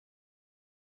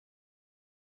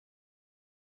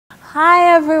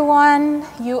Hi everyone,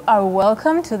 you are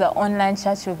welcome to the Online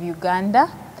Church of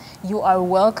Uganda. You are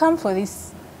welcome for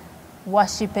this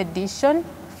worship edition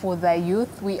for the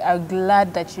youth. We are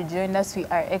glad that you joined us. We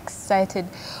are excited.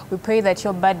 We pray that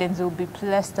your burdens will be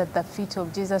placed at the feet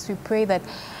of Jesus. We pray that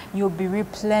you'll be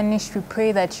replenished. We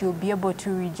pray that you'll be able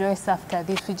to rejoice after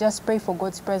this. We just pray for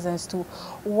God's presence to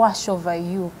wash over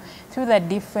you through the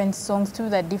different songs,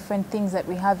 through the different things that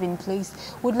we have in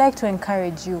place. We'd like to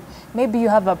encourage you. Maybe you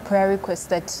have a prayer request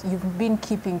that you've been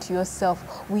keeping to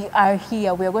yourself. We are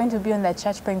here. We are going to be on the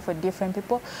church praying for different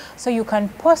people. So you can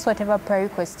post whatever prayer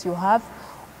request you have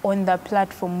on the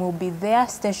platform. We'll be there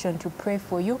stationed to pray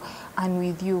for you and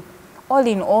with you. All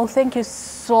in all, thank you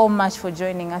so much for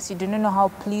joining us. You do not know how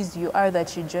pleased you are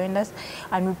that you joined us.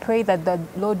 And we pray that the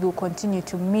Lord will continue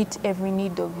to meet every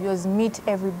need of yours, meet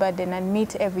every burden, and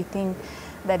meet everything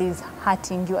that is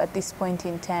hurting you at this point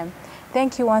in time.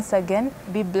 Thank you once again.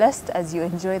 Be blessed as you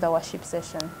enjoy the worship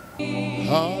session.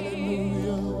 Hallelujah.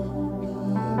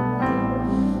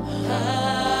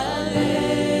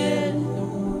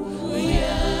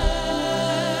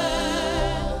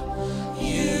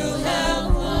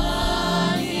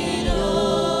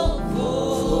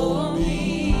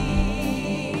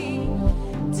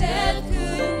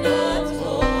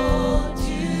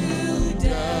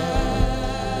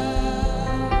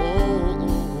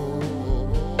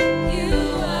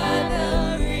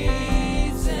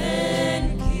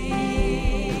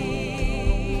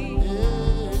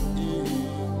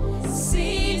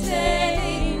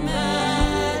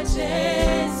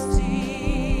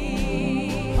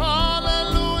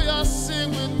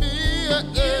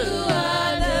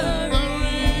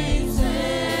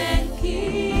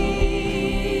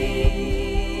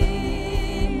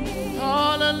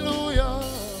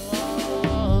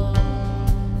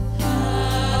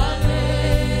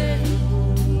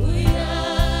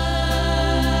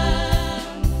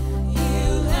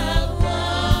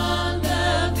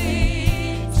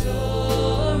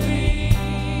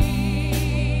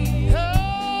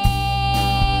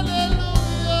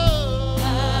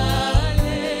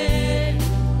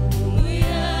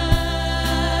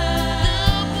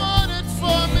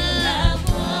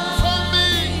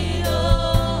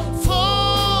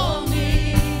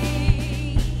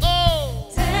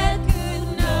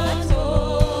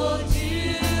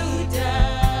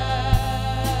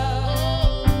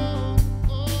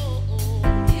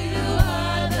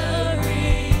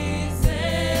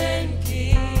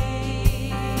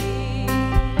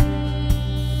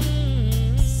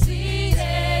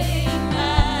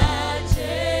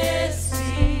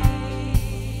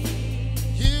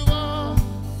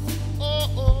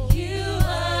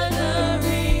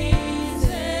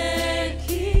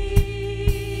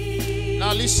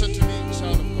 Listen to me,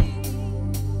 child of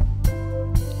God.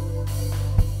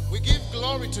 We give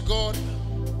glory to God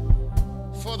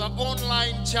for the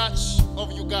Online Church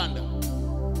of Uganda.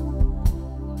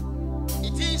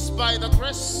 It is by the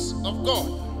grace of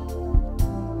God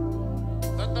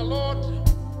that the Lord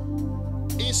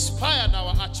inspired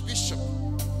our Archbishop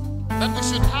that we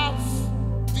should have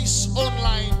this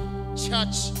Online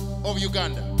Church of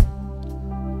Uganda.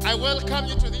 I welcome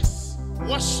you to this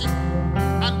worship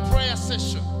and prayer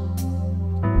session.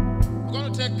 We're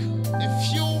going to take a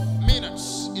few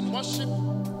minutes in worship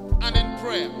and in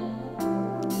prayer.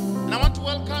 And I want to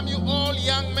welcome you all,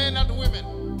 young men and women,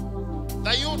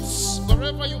 the youths,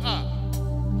 wherever you are.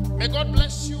 May God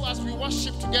bless you as we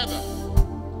worship together.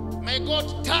 May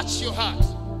God touch your heart.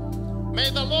 May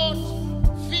the Lord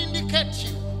vindicate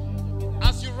you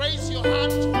as you raise your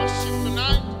hand to worship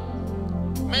tonight.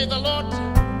 May the Lord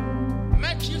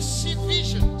make you see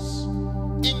visions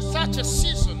in such a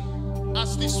season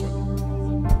as this one.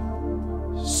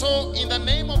 So in the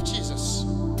name of Jesus,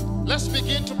 let's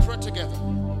begin to pray together.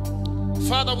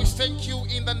 Father, we thank you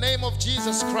in the name of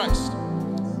Jesus Christ.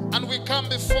 And we come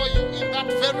before you in that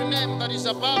very name that is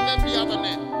above every other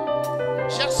name.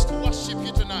 Just to worship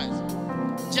you tonight.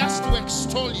 Just to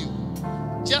extol you.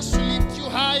 Just to lift you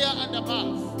higher and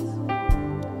above.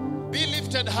 Be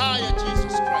lifted higher,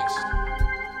 Jesus Christ.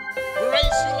 We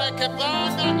raise you like a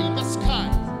banner in the sky.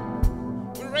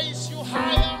 We raise you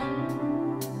higher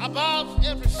above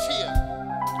every fear,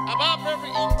 above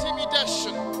every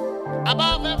intimidation,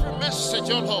 above every message,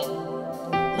 oh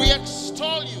Lord. We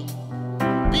extol you.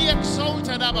 Be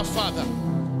exalted, Abba Father.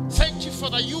 Thank you for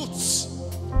the youths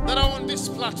that are on this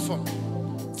platform.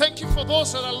 Thank you for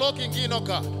those that are logging in, oh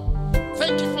God.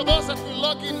 Thank you for those that will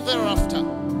log in thereafter.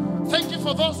 Thank you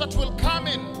for those that will come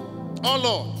in, oh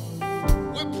Lord.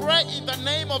 We pray in the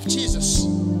name of Jesus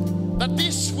that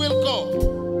this will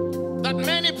go, that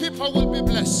many people will be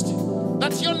blessed,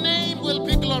 that your name will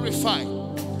be glorified,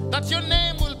 that your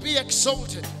name will be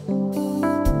exalted.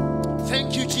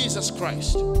 Thank you, Jesus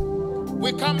Christ.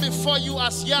 We come before you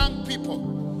as young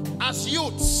people, as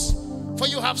youths, for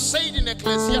you have said in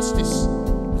Ecclesiastes,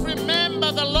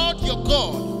 remember the Lord your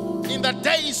God in the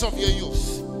days of your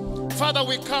youth. Father,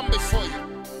 we come before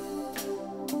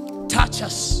you. Touch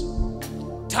us.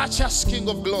 Touch us, King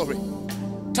of Glory.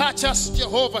 Touch us,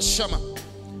 Jehovah Shammah.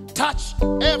 Touch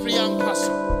every young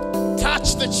person.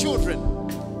 Touch the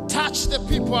children. Touch the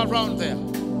people around there.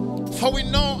 For we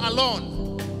know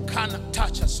alone can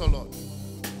touch us, O Lord.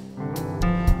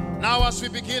 Now as we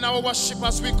begin our worship,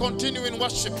 as we continue in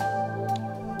worship,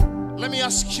 let me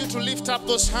ask you to lift up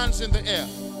those hands in the air.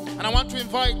 And I want to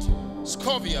invite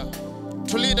Scovia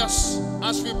to lead us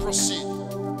as we proceed.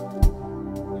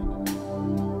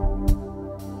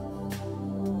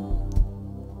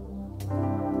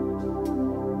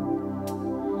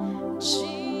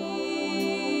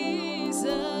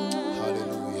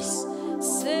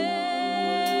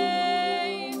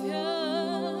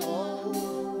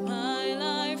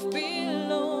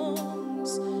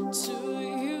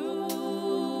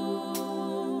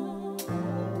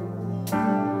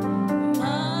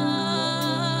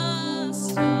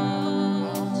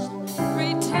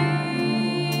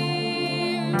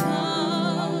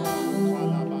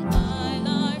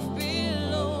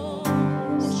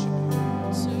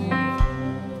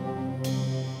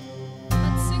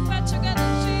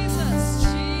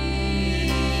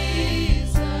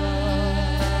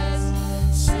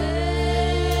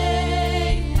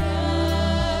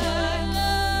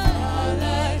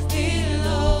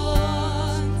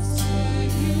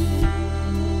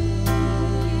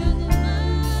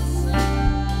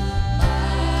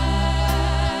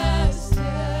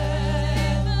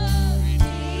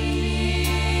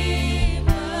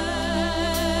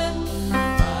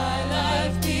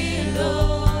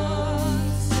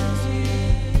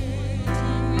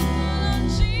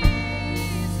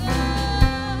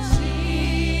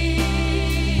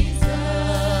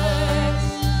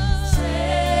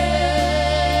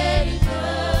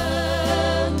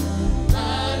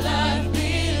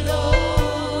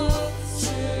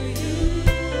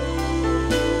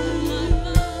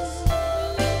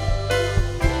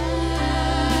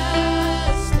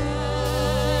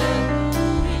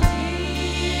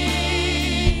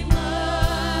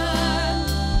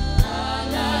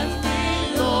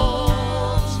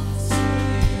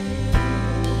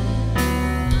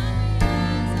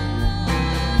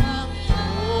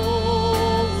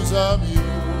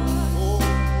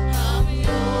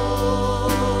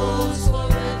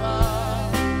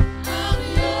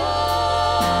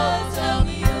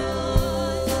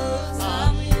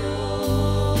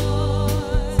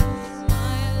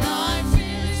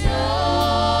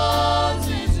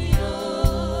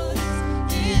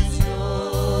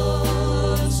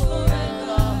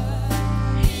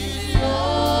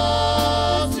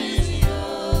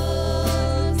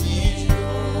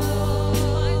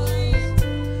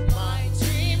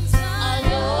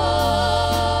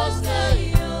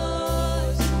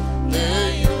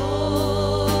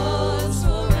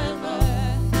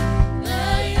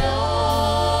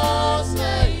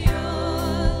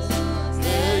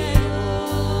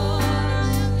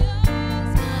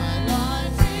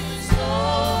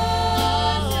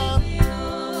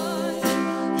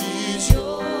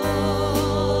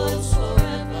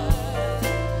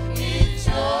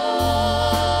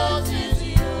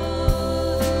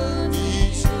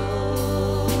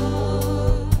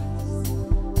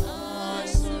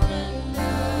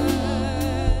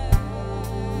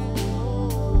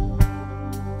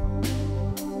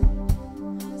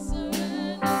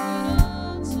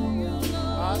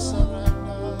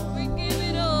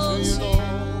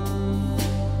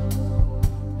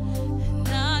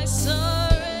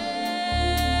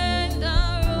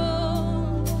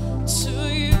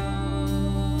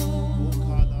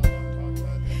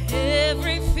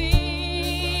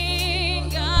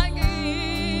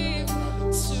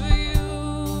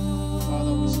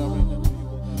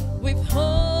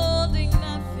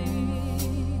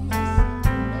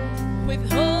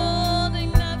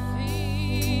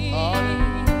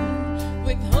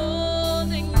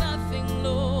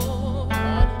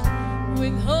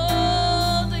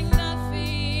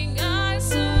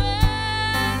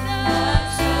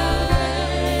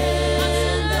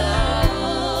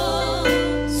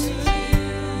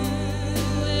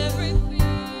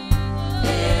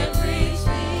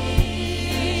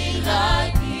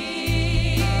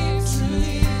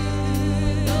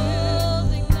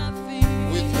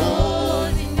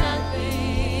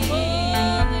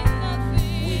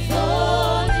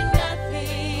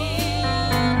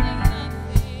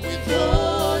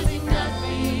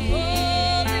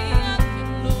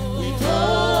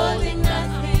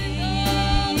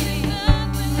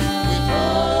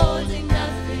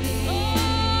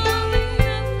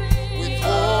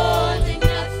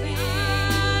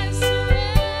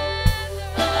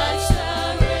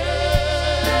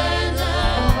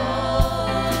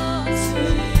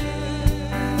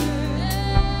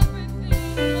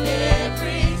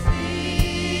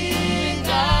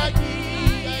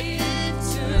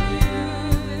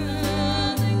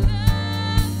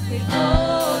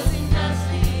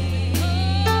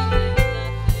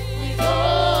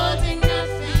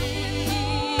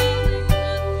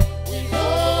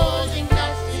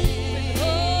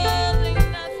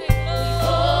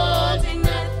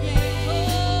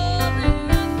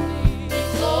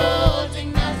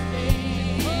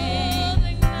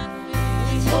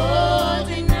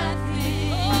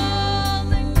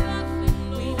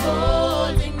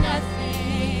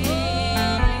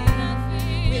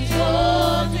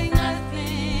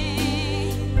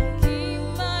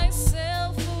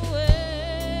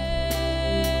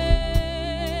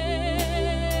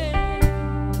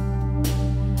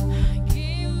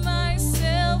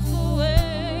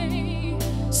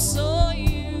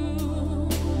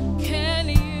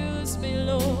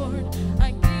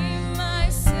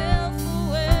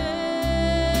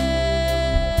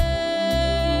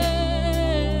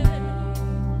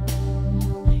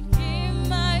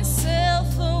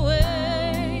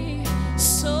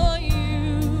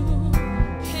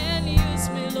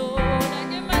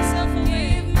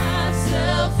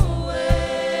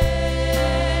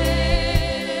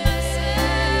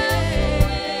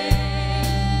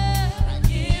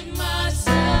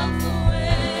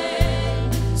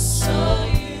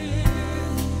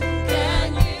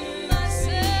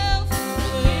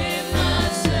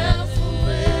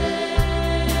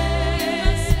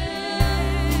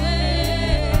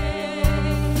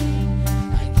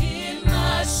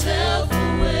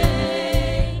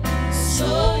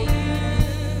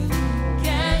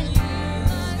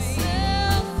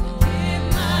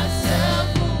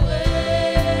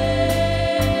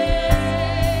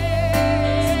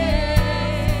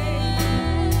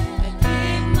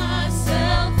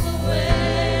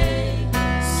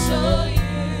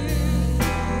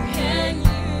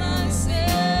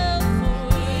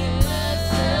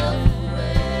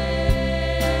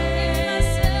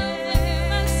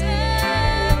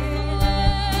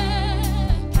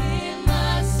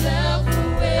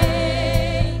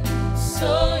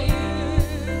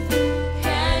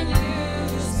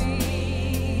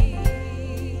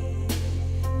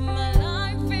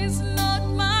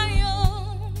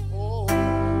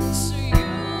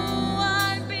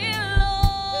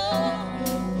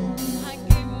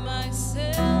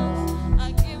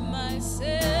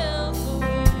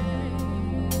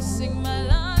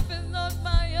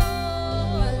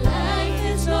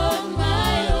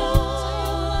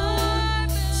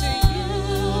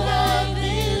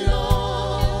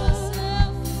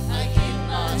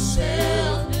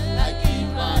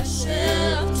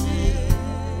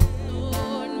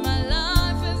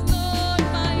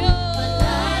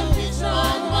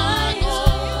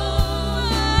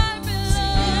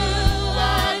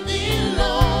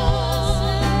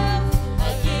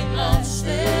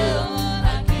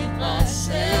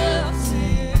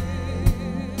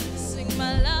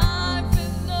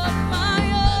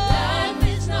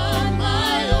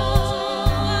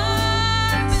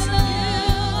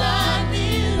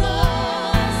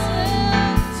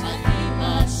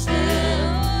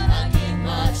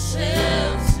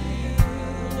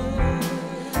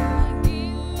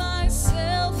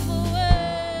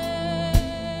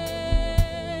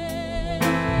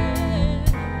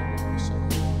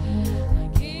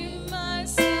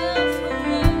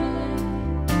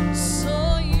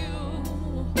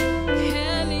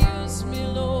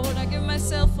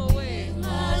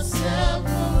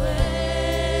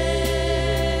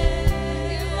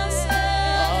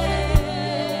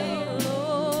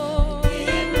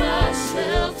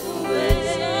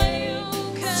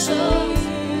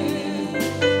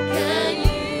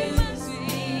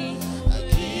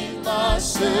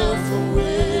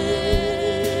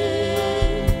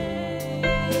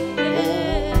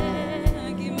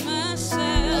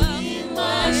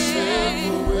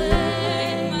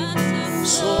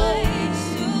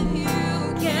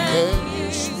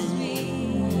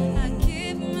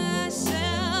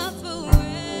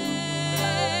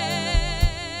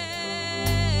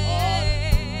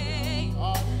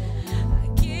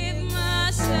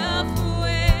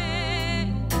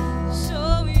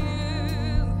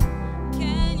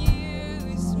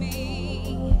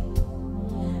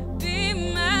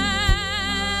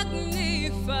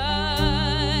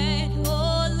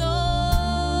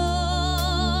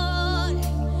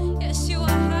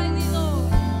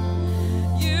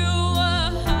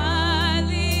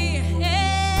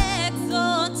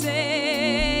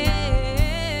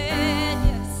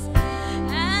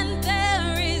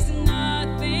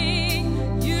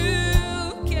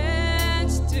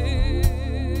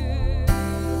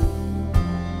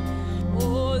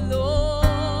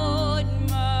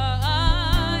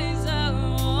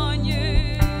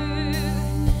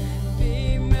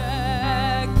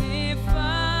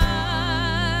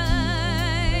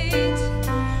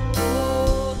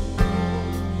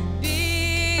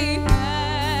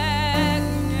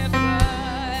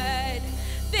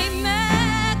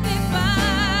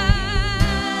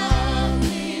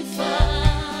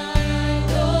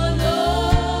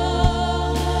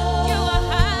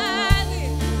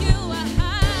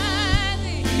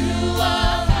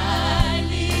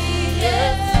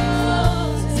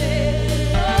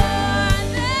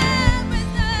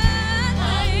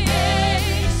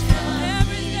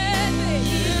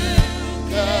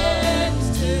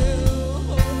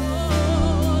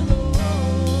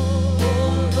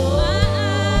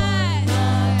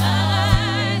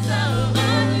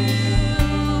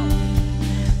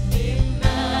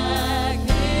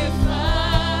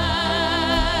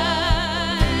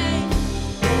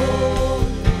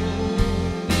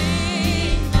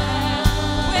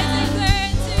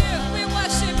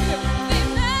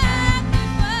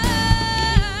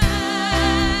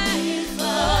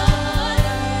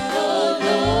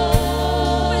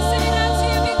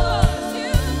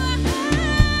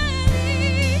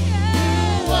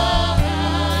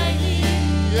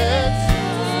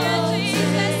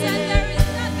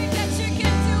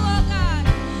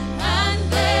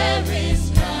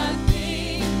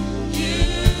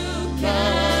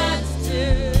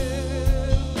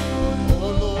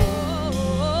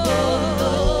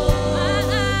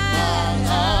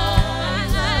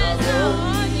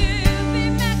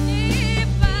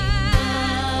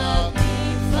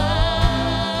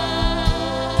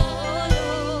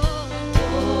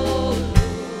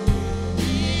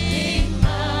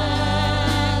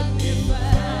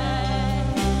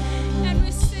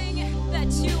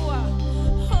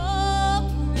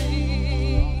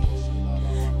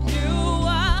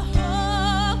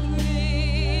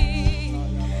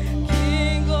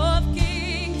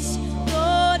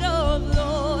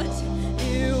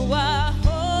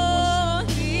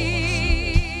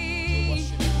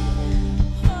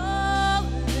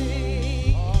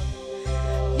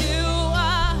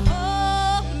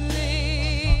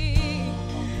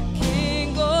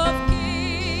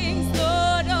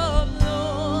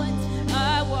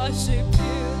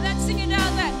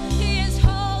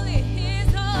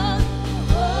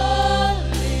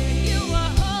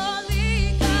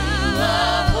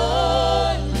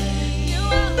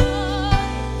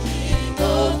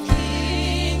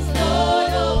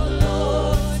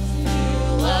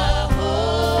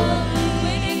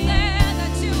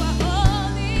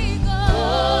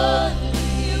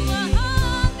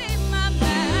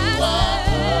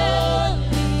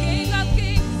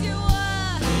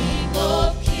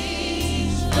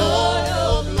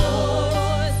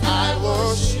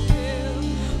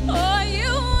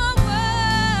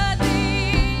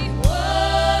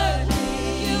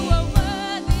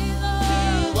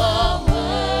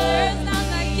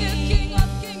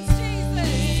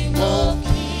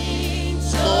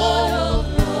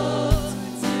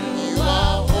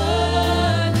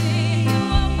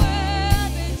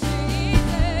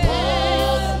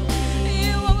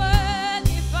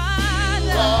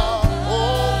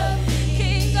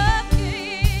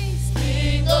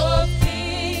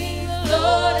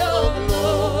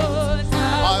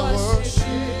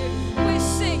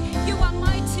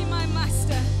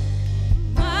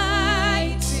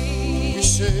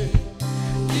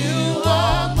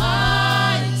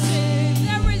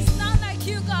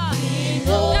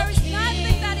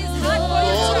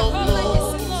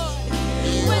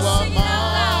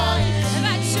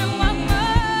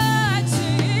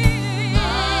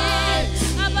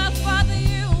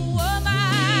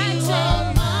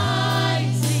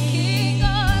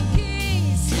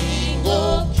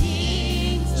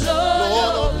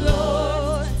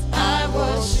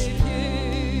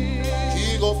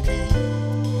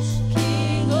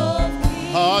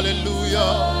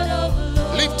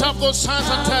 those hands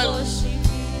and tell him,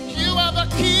 you are the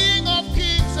King of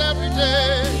Kings every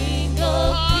day.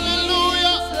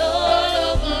 Hallelujah.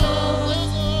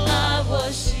 I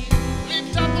worship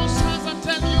Lift up those hands and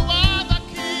tell him, you are the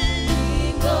King.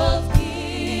 King of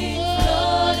Kings,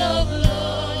 Lord of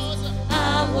Lords.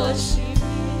 I worship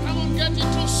Come on, get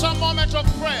into some moment of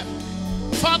prayer.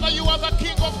 Father, you are the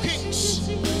King of Kings.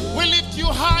 We lift you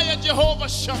higher, Jehovah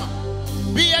Shammah.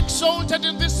 Be exalted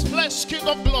in this place, King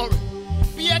of Glory.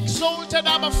 Be exalted,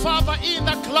 Abba Father, in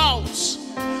the clouds.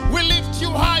 We lift you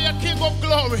higher, King of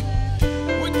Glory.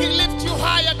 We lift you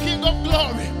higher, King of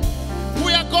Glory.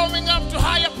 We are going up to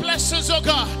higher places, oh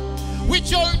God. We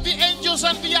join the angels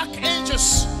and the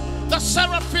archangels, the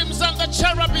seraphims and the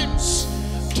cherubims,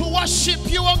 to worship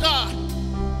you, oh God.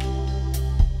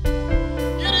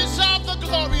 You deserve the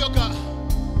glory, oh God.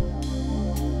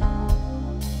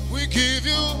 We give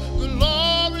you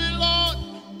glory, Lord,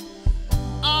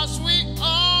 as we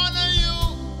honor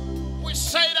you. We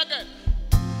say it again.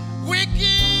 We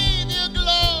give you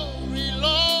glory,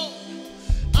 Lord,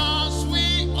 as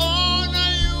we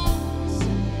honor you.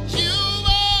 You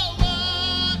are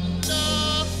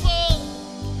wonderful.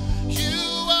 You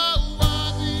are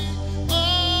worthy,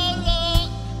 oh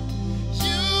Lord.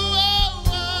 You are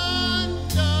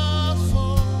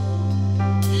wonderful.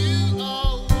 You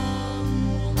are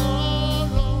worthy, oh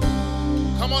Lord.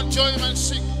 Come on, join him and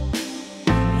sing.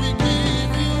 We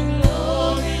give you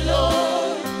glory,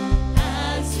 Lord,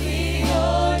 as we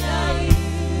honor you.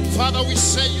 Father, we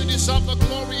say you deserve the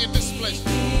glory in this place.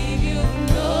 Give you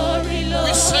glory, Lord,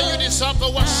 We say you deserve the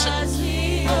worship as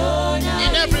we honor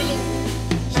in every room.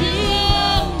 you.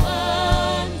 Are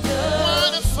wonderful.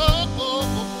 Wonderful.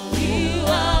 You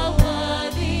are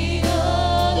worthy,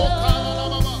 oh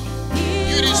Lord.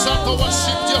 You deserve the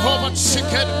worship, Jehovah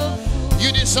Tsidkenu.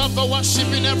 You deserve the worship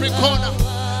in every corner.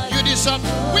 You deserve.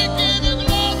 We give you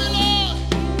glory, Lord.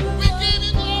 We give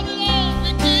you glory, Lord.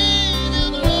 We give you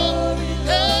glory.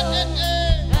 Hey, hey,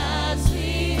 hey. As we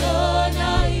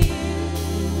honor you.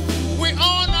 We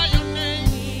honor your name.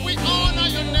 We honor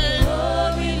your name.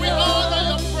 We honor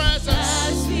your presence.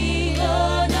 As we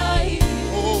honor you.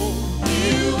 Oh,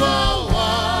 you are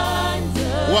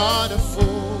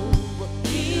wonderful.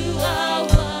 You are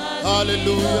worthy,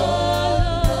 Hallelujah.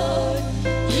 Lord.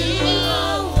 You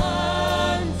are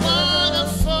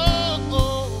Wonderful.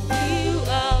 You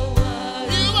are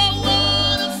worthy. You are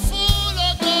wonderful,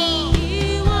 oh God.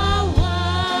 You are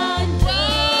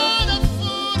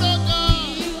Wonderful, oh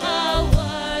God. You are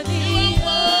worthy. You are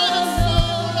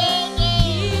wonderful, oh God.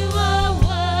 You are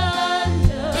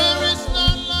wonderful. There is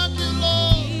none like you,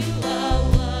 Lord. You are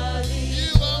worthy.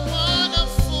 You are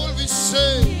wonderful, we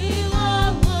say. You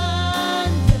are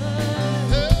wonderful.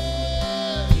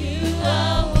 Hey. You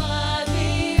are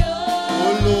worthy, Oh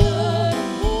oh Lord.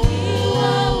 You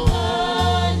are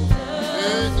wonderful.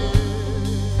 Hey,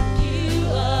 You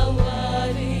are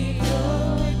worthy,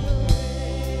 hey.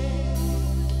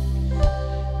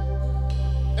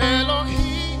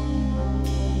 Elohim,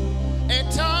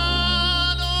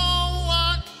 eternal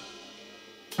one.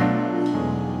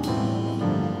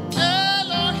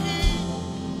 Elohim,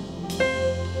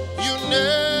 you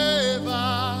never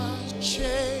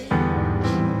change.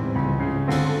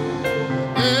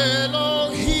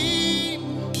 Elohim,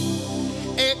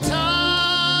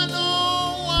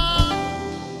 eternal one.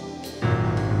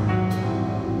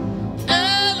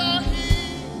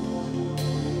 Elohim,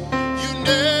 you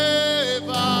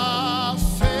never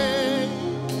fail.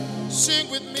 Sing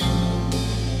with me.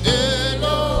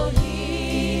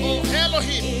 Elohim, oh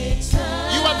Elohim,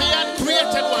 you are the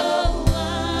uncreated one.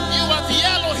 You are the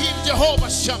Elohim, Jehovah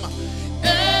Shammah.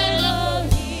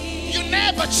 Elohim, you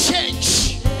never change.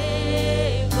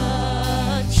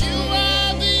 You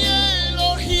are the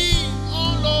Elohim,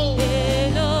 oh Lord,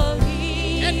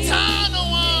 eternal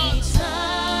one.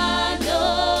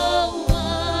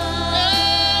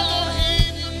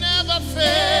 Elohim, you never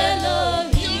fail.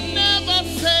 You never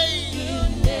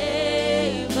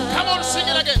fail. Come on, sing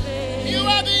it again. You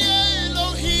are the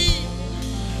Elohim,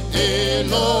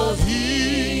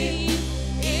 Elohim,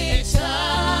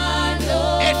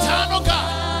 eternal God,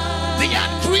 the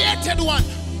uncreated one,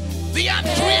 the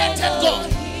uncreated God,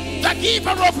 the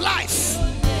giver of life,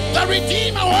 the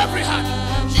redeemer of every heart.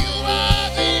 You are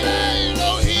the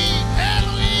Elohim,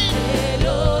 Elohim,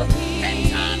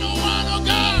 eternal one, oh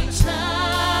God,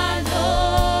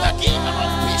 the giver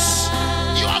of peace.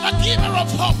 You are the giver of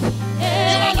hope.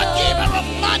 You are the giver of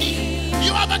money.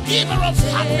 You are the giver of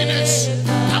happiness.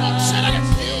 Come on, say it again.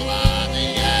 You are the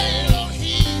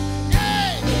Elohim,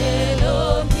 yeah.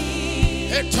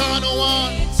 Eternal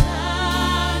one.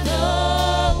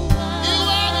 You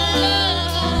are the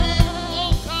Elohim,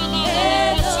 oh come on.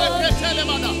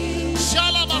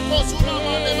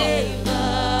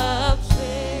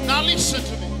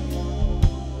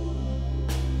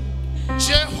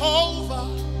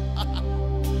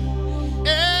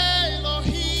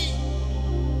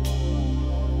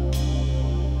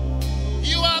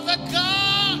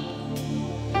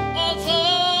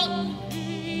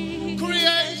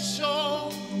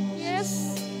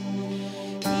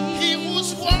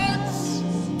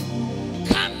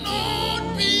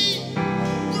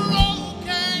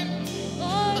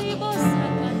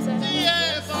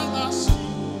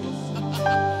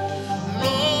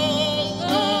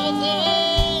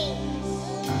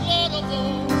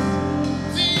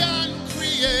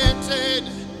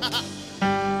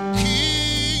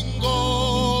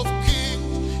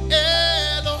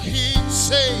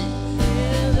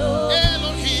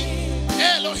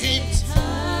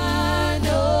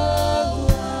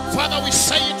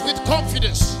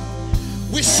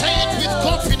 We say it with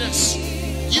confidence.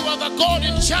 You are the God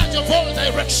in charge of all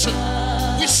direction.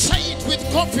 We say it with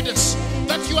confidence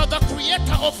that you are the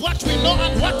creator of what we know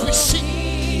and what we see.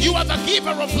 You are the giver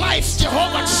of life,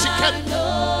 Jehovah Shikenu.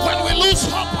 When we lose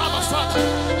hope, our Father,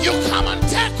 you come and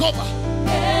take over.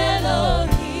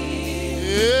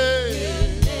 Yeah.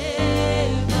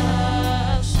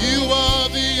 You are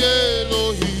the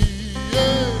Elohim.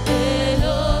 Yeah. You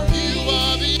are the Elohim. You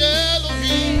are the Elohim.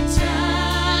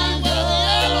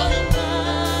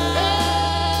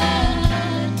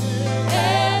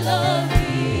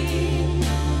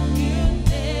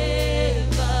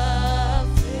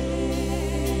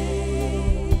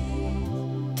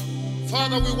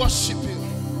 Father, we worship you.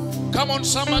 Come on,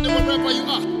 somebody, wherever you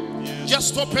are.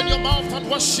 Just open your mouth and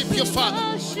worship your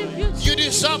Father. You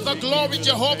deserve the glory,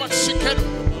 Jehovah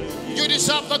Shikenu. You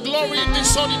deserve the glory in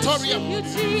this auditorium.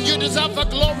 You deserve the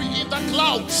glory in the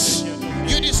clouds.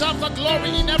 You deserve the glory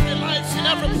in every life, in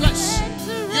every place.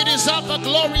 You deserve the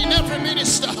glory in every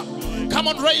minister. Come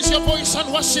on, raise your voice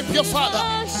and worship your Father.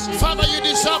 Father, you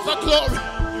deserve the glory.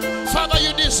 Father,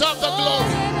 you deserve the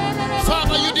glory.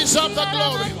 Father, you deserve the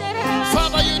glory.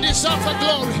 Father, you deserve the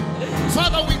glory.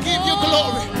 Father, we give you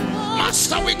glory.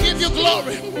 Master, we give you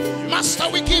glory. Master,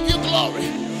 we give you glory.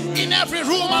 In every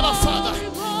room, our Father.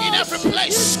 In every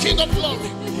place, King of glory.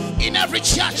 In every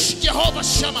church, Jehovah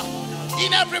Shammah.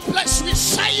 In every place, we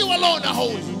say you alone are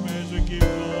holy.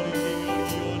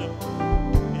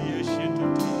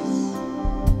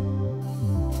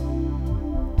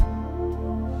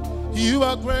 You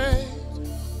are great.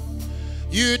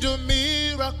 You do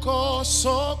miracles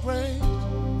so great.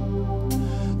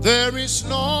 There is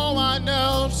no one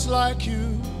else like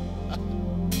you.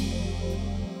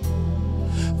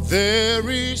 There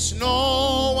is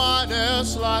no one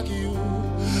else like you.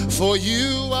 For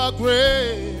you are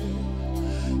great.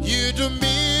 You do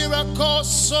miracles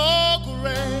so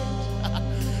great.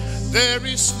 There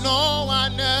is no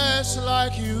one else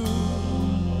like you.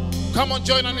 Come on,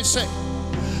 join me, say,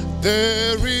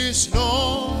 there is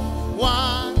no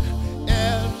one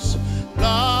else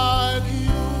like you.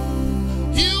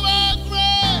 You are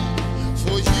great,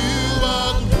 for you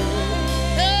are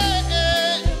great. Hey,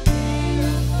 hey.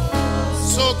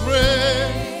 So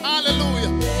great.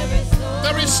 Hallelujah.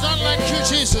 There is none like you,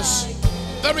 Jesus.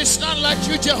 There is none like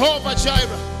you, Jehovah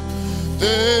Jireh.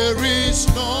 There is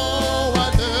no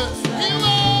other. You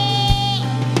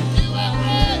are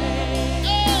great.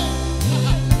 Hey.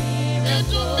 You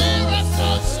do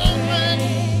miracles so great.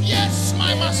 Yes,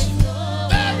 my Master.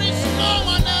 There is no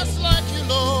one else like you,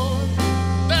 Lord.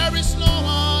 There is no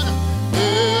one.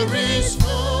 There is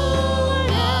no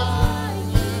one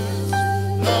else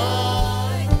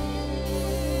like you.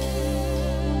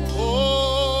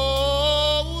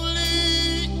 Holy,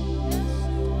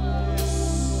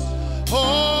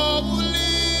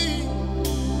 holy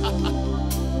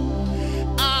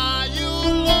are you,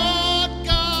 Lord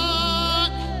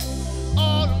God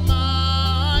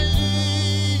Almighty.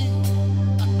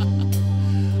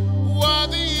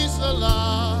 Worthy is the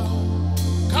Lamb.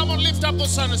 Come on, lift up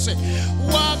those hands and say,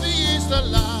 worthy is the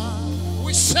Lamb.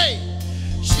 We say,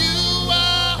 you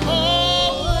are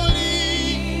holy.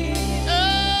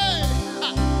 Hey.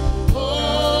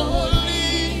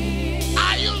 Holy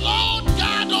are you, Lord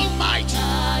God Almighty.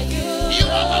 You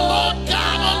are the Lord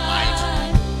God Almighty.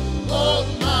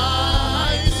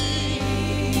 Almighty.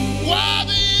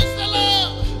 Worthy is the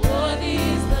Lamb. Worthy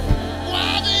is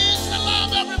the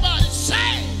Lamb, everybody.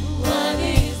 Say,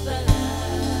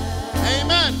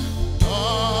 amen.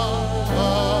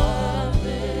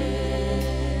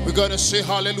 We're going to say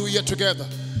hallelujah together.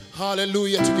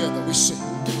 Hallelujah together. We sing.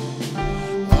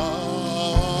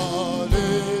 Hallelujah.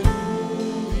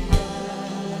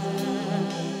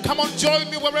 Come on, join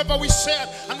me wherever we say it,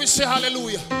 and we say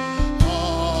hallelujah.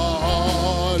 Hallelujah.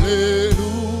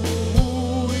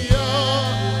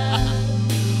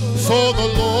 For the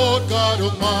Lord God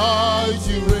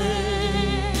Almighty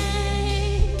reigns.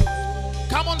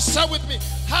 Come on, say with me.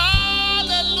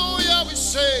 Hallelujah, we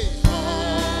say.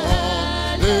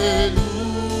 Hallelujah.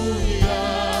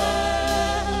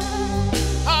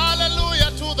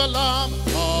 Hallelujah to the Lamb.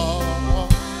 Hallelujah.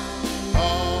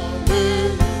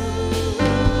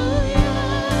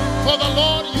 For the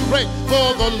Lord you reign.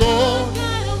 For the Lord.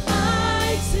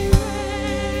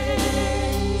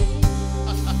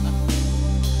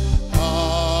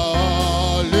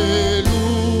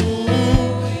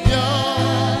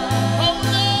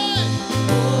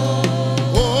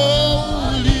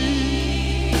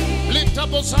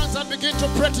 Those hands and begin to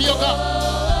pray to your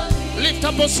God. Lift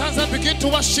up those hands and begin to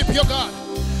worship your God.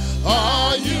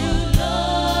 Are you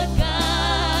Lord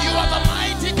God? You are the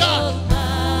mighty God.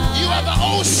 You are the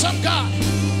awesome God.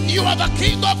 You are the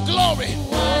King of glory.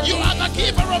 You are the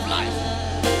giver of life.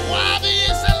 Worthy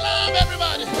is the Lamb,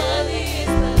 everybody.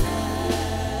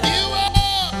 You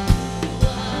are.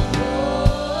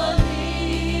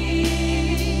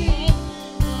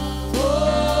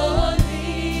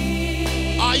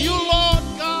 Are you Lord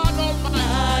God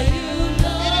Almighty?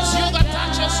 It is you that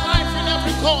touches life in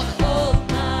every corner.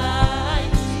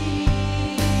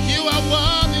 You are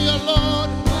worthy, O Lord.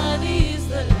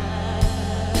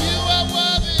 You are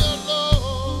worthy, O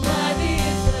Lord.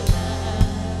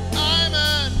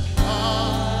 Amen.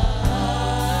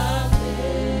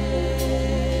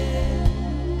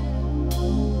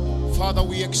 Father,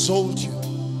 we exalt you.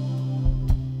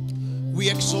 We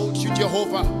exalt you,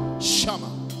 Jehovah Shammah.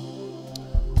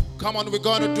 Come on, we're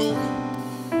going to do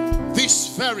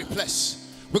this very place.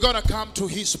 We're going to come to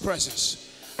his presence.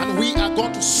 And we are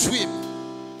going to swim.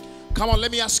 Come on,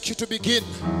 let me ask you to begin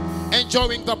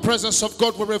enjoying the presence of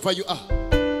God wherever you are.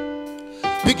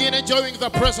 Begin enjoying the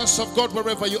presence of God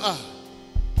wherever you are.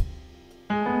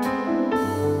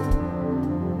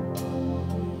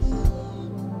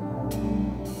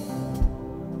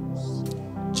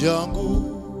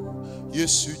 Jangu,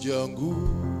 Yesu jangu,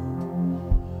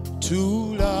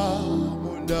 tula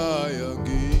munda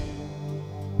yangi.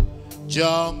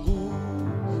 Jangu,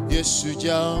 Yesu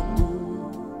jangu,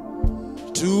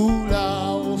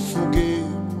 tula ufuge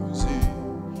muzi.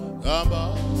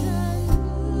 Gamba,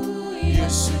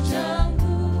 Yesu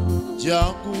jangu,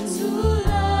 jangu,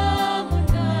 Tula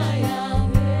munda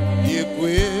yangi.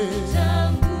 yekwe,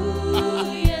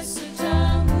 Yesu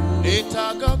jangu.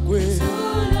 etaga kwe,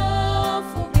 Tula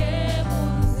fuge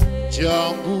munze.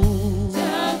 jangu,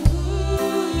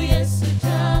 Yesu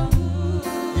jangu.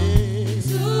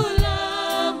 Tula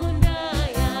munda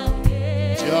yangi.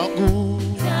 jangu,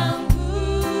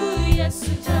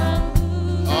 Yesu jangu.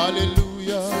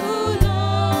 hallelujah. Tula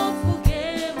fuge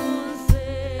munze.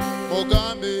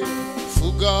 Mogambe,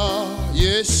 fuga,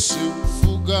 Yesu,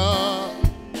 fuga.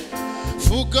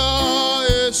 Fuga,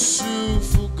 Yesu,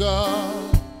 fuga.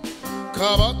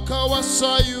 Kabaka wa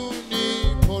Sayuni,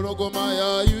 pologoma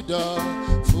ya Yuda.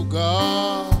 Fuga,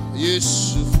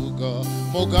 Yesu, fuga.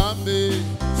 Mogambe,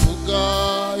 fuga,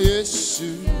 Yesu,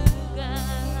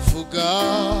 fuga.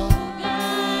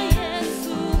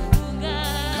 Yesu fuga.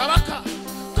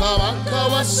 Kabaka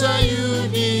wa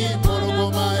Sayuni,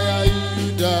 pologoma ya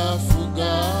Yuda.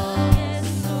 Fuga,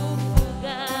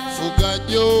 fuga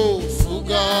jo,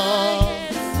 fuga.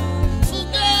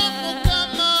 Fuga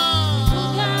mukama.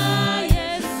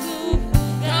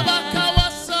 Kabaka wa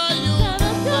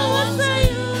Sayuni,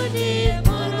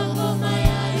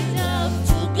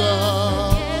 fuga.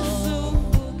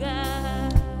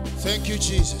 Thank you,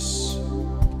 Jesus.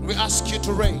 We ask you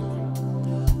to reign.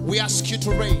 We ask you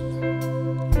to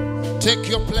reign. Take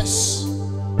your place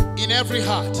in every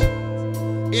heart,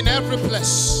 in every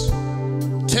place.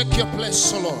 Take your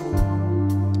place, O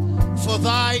Lord. For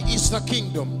thy is the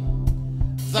kingdom,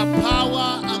 the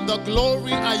power and the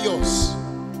glory are yours,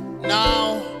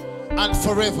 now and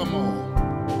forevermore.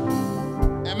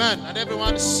 Amen. And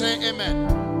everyone say amen.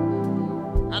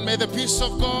 And may the peace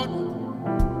of God,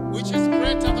 which is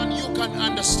greater than you can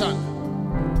understand,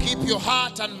 keep your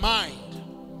heart and mind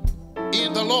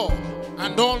in the Lord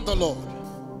and on the Lord.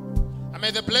 And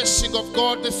may the blessing of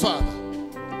God the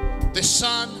Father, the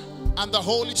Son, and the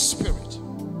Holy Spirit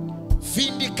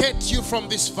vindicate you from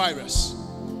this virus.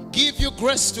 Give you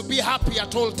grace to be happy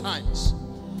at all times.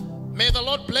 May the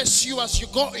Lord bless you as you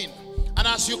go in and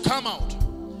as you come out.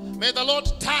 May the Lord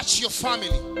touch your family.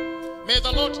 May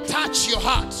the Lord touch your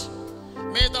heart.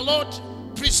 May the Lord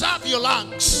preserve your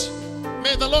lungs.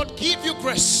 May the Lord give you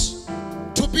grace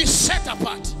to be set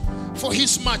apart for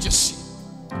his majesty.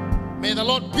 May the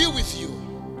Lord be with you,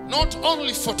 not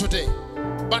only for today,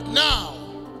 but now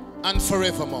and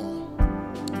forevermore.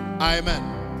 Amen.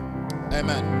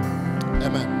 Amen.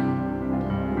 Amen.